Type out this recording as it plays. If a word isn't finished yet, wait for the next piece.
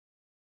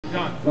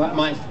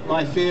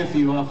My fear for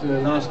you after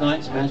last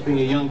night's match, being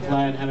a young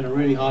player and having a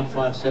really hard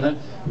five-setter,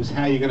 was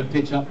how you're going to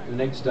pitch up the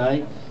next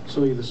day.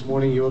 Saw you this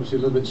morning, you're obviously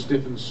a little bit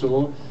stiff and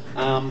sore.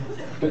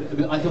 But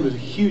I thought it was a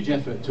huge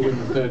effort to win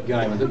the third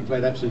game. I thought you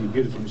played absolutely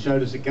beautiful and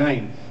showed us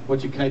again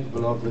what you're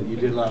capable of that you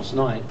did last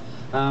night.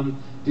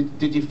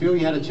 Did you feel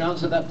you had a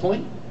chance at that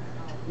point?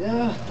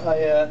 Yeah,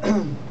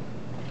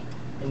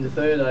 in the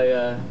third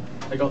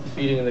I got the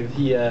feeling that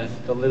he got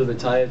a little bit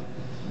tired,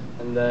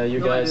 and you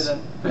guys.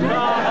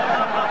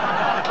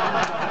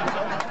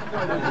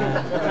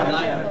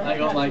 I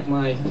got like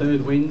my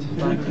third wind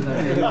back in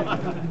that game.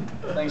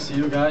 Thanks to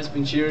you guys,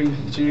 been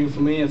cheering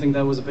for me. I think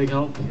that was a big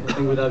help. I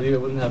think without you I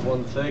wouldn't have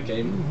won the third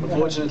game.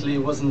 Unfortunately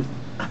it wasn't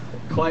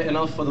quite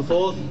enough for the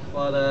fourth,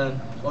 but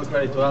all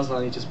credit to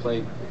Azlan, he just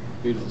played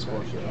beautiful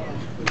squash.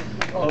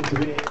 Hope to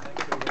be.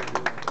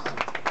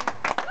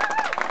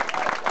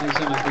 Thanks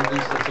so much.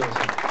 That's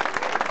awesome.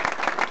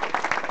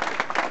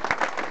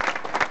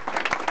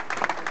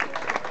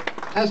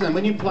 Azlan,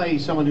 when you play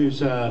someone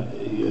who's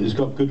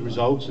got good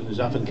results and is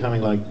up and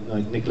coming like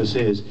Nicolas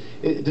is,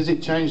 does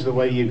it change the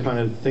way you kind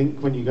of think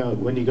when you go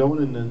on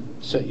and then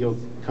set your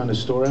kind of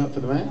store out for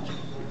the match?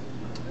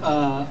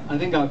 I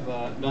think I've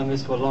done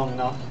this for long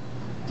enough.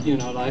 You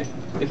know, like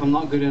if I'm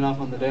not good enough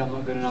on the day, I'm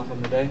not good enough on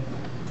the day.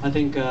 I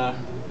think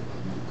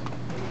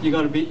you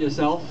got to beat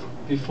yourself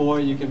before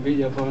you can beat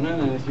your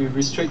opponent, and if you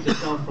restrict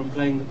yourself from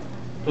playing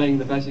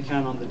the best you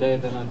can on the day,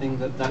 then I think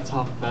that's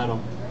half the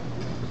battle.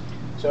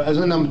 So as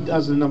the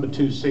number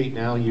 2 seed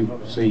now, you've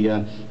obviously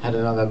had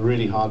another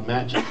really hard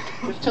match.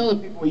 Just tell the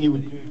people what you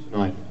would do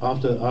tonight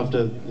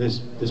after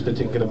this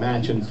particular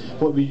match, and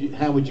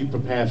how would you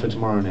prepare for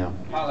tomorrow now?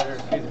 Oh,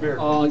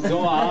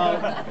 go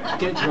out,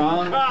 get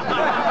drunk,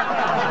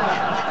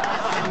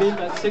 sleep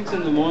at 6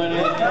 in the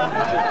morning,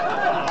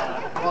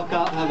 walk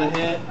out, have a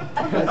hit.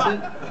 That's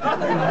it.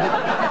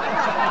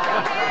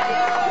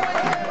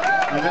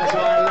 And that's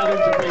why I love him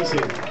to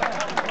pieces.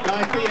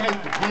 Guys, put your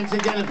hands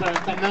together for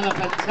another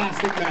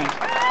fantastic match.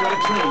 What a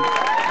treat.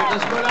 So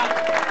just put up.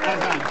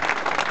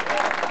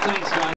 Thanks, guys.